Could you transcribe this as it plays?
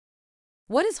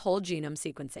What is whole genome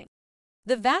sequencing?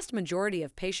 The vast majority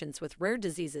of patients with rare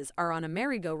diseases are on a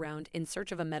merry-go-round in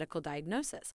search of a medical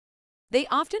diagnosis. They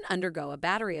often undergo a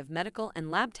battery of medical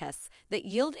and lab tests that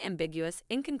yield ambiguous,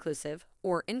 inconclusive,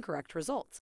 or incorrect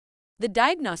results. The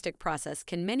diagnostic process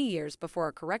can many years before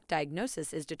a correct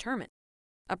diagnosis is determined.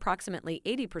 Approximately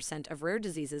 80% of rare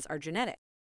diseases are genetic.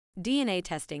 DNA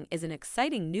testing is an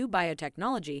exciting new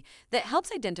biotechnology that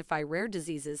helps identify rare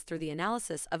diseases through the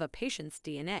analysis of a patient's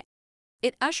DNA.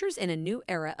 It ushers in a new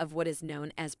era of what is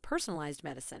known as personalized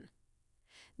medicine.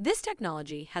 This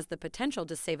technology has the potential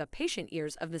to save a patient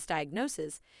years of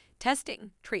misdiagnoses,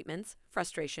 testing, treatments,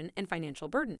 frustration, and financial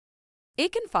burden.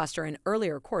 It can foster an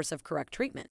earlier course of correct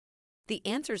treatment. The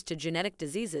answers to genetic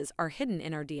diseases are hidden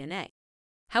in our DNA.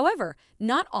 However,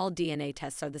 not all DNA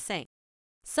tests are the same.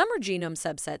 Some are genome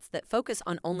subsets that focus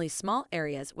on only small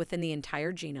areas within the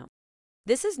entire genome.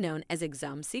 This is known as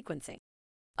exome sequencing.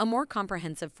 A more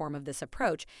comprehensive form of this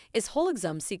approach is whole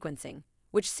exome sequencing,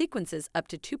 which sequences up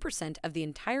to 2% of the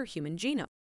entire human genome.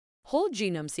 Whole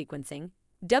genome sequencing,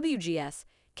 WGS,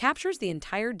 captures the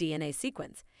entire DNA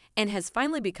sequence and has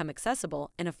finally become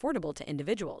accessible and affordable to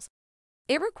individuals.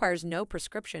 It requires no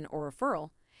prescription or referral,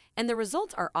 and the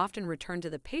results are often returned to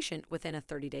the patient within a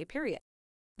 30-day period.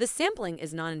 The sampling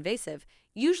is non-invasive,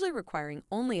 usually requiring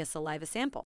only a saliva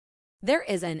sample. There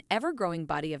is an ever-growing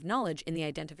body of knowledge in the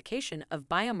identification of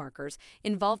biomarkers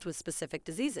involved with specific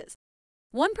diseases.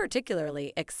 One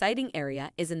particularly exciting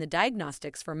area is in the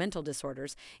diagnostics for mental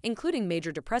disorders, including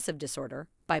major depressive disorder,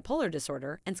 bipolar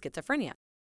disorder, and schizophrenia.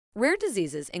 Rare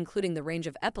diseases, including the range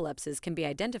of epilepsies, can be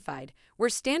identified, where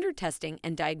standard testing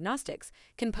and diagnostics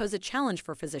can pose a challenge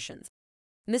for physicians.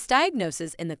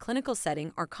 Misdiagnoses in the clinical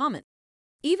setting are common.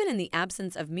 Even in the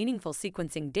absence of meaningful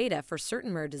sequencing data for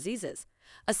certain rare diseases,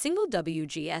 a single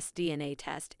WGS DNA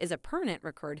test is a permanent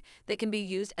record that can be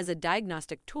used as a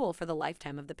diagnostic tool for the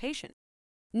lifetime of the patient.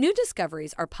 New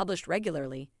discoveries are published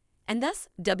regularly, and thus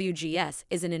WGS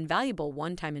is an invaluable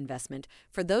one-time investment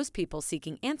for those people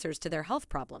seeking answers to their health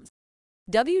problems.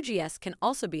 WGS can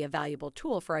also be a valuable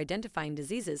tool for identifying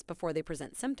diseases before they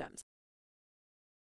present symptoms.